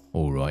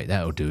 Alright,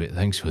 that'll do it.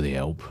 Thanks for the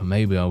help.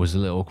 Maybe I was a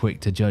little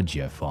quick to judge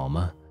you,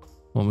 farmer.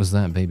 What was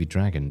that baby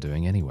dragon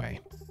doing anyway?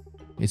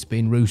 It's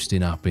been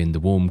roosting up in the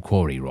warm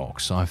quarry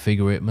rocks. I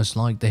figure it must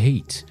like the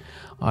heat.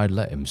 I'd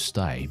let him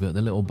stay, but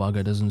the little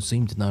bugger doesn't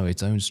seem to know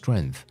its own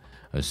strength.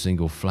 A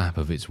single flap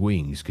of its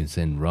wings can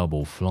send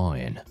rubble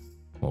flying.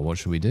 Well, what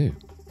should we do?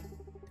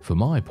 For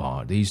my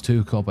part, these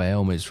 2 copper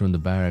helmets from the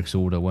barracks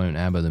order won't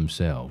hammer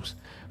themselves.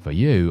 For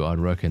you, I'd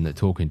reckon that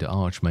talking to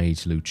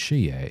Archmage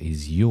Lucia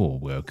is your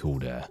work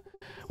order.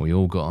 We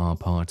all got our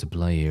part to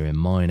play here, and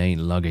mine ain't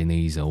lugging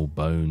these old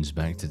bones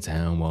back to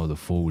town while the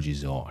forge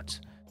is hot.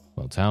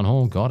 Well, Town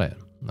Hall, got it.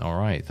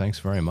 Alright, thanks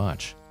very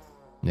much.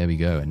 There we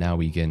go, and now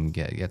we can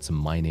get some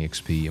mining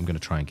XP. I'm going to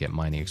try and get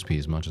mining XP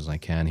as much as I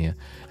can here.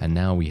 And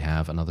now we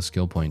have another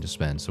skill point to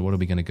spend. So what are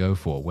we going to go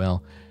for?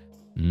 Well,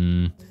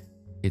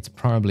 it's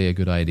probably a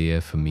good idea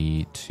for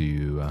me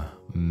to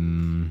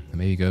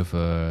maybe go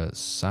for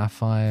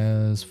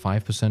sapphires.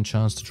 5%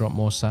 chance to drop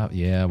more sapphires.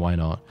 Yeah, why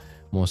not?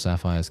 More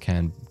sapphires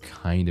can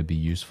kind of be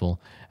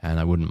useful, and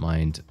I wouldn't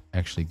mind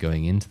actually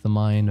going into the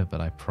mine,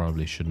 but I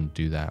probably shouldn't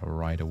do that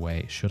right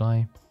away. Should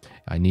I?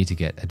 I need to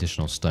get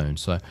additional stone,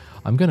 so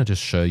I'm going to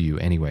just show you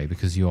anyway,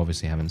 because you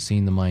obviously haven't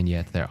seen the mine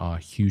yet. There are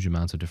huge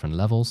amounts of different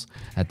levels.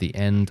 At the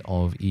end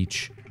of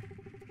each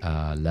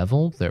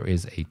level, there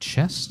is a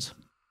chest,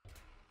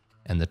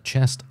 and the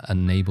chest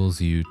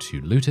enables you to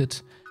loot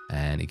it,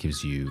 and it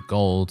gives you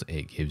gold,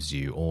 it gives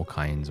you all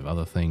kinds of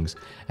other things,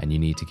 and you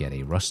need to get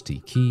a rusty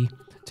key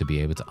to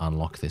be able to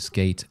unlock this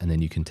gate, and then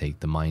you can take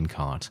the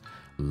minecart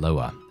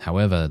lower.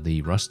 However,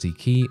 the rusty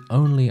key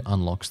only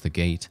unlocks the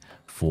gate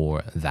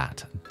for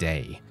that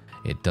day.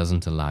 It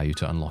doesn't allow you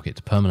to unlock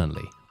it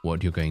permanently.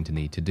 What you're going to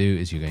need to do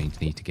is you're going to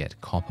need to get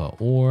copper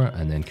ore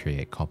and then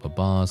create copper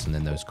bars, and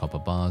then those copper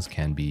bars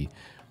can be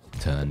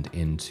turned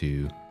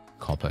into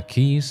copper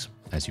keys,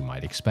 as you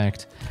might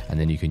expect, and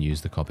then you can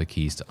use the copper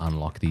keys to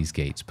unlock these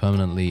gates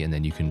permanently, and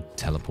then you can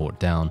teleport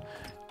down,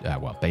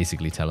 well,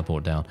 basically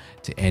teleport down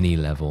to any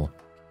level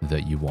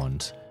that you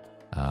want.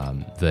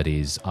 That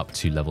is up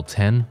to level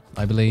 10,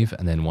 I believe,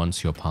 and then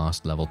once you're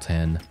past level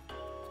 10,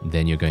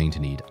 then you're going to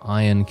need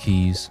iron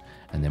keys,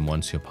 and then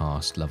once you're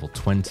past level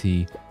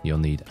 20, you'll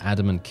need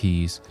adamant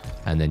keys,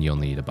 and then you'll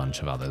need a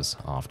bunch of others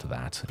after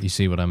that. You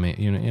see what I mean?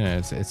 You know,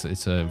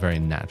 it's a very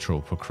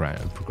natural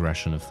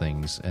progression of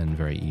things and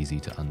very easy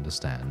to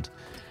understand.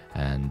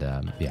 And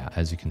yeah,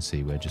 as you can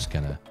see, we're just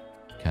gonna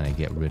kind of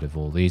get rid of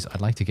all these. I'd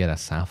like to get a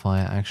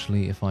sapphire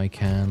actually, if I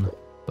can,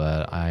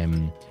 but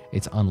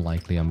it's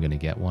unlikely I'm going to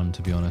get one,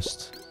 to be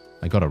honest.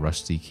 I got a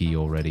rusty key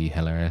already,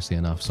 hilariously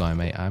enough, so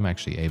I'm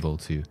actually able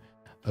to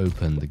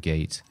open the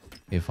gate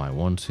if I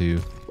want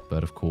to,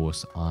 but of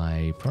course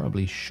I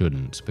probably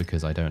shouldn't,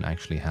 because I don't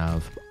actually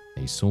have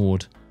a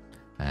sword,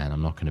 and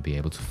I'm not going to be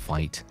able to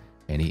fight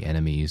any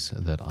enemies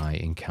that I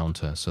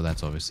encounter, so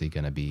that's obviously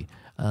going to be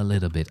a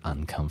little bit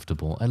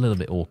uncomfortable, a little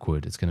bit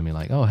awkward. It's going to be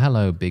like, oh,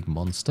 hello, big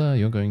monster,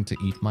 you're going to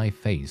eat my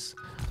face.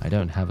 I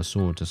don't have a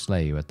sword to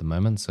slay you at the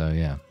moment, so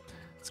yeah,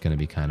 it's going to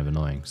be kind of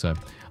annoying. So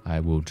I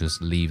will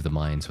just leave the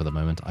mines for the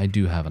moment. I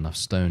do have enough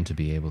stone to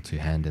be able to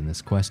hand in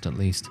this quest at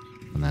least,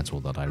 and that's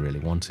all that I really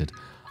wanted.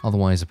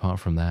 Otherwise, apart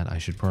from that, I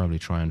should probably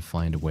try and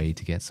find a way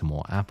to get some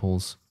more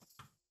apples.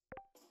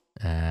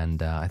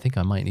 And I think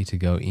I might need to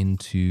go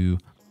into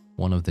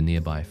one of the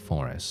nearby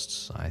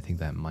forests. I think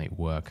that might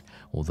work,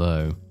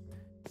 although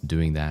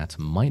doing that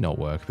might not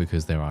work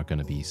because there are going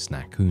to be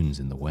snackoons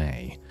in the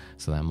way,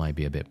 so that might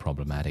be a bit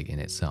problematic in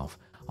itself.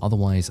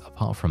 Otherwise,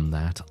 apart from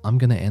that, I'm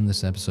going to end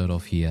this episode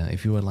off here.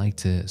 If you would like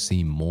to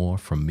see more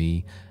from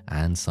me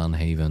and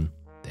Sunhaven,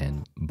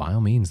 then by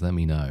all means let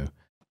me know.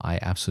 I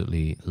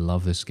absolutely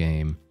love this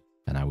game,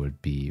 and I would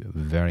be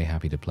very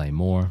happy to play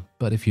more,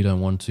 but if you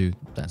don't want to,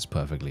 that's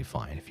perfectly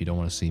fine. If you don't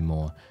want to see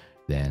more,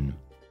 then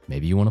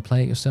maybe you want to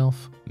play it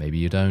yourself, maybe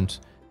you don't,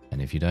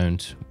 and if you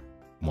don't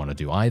want to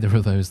do either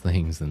of those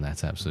things, then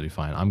that's absolutely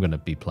fine. I'm going to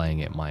be playing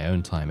it my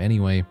own time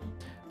anyway,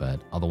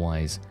 but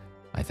otherwise,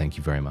 I thank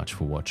you very much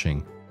for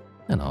watching,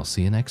 and I'll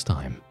see you next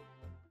time.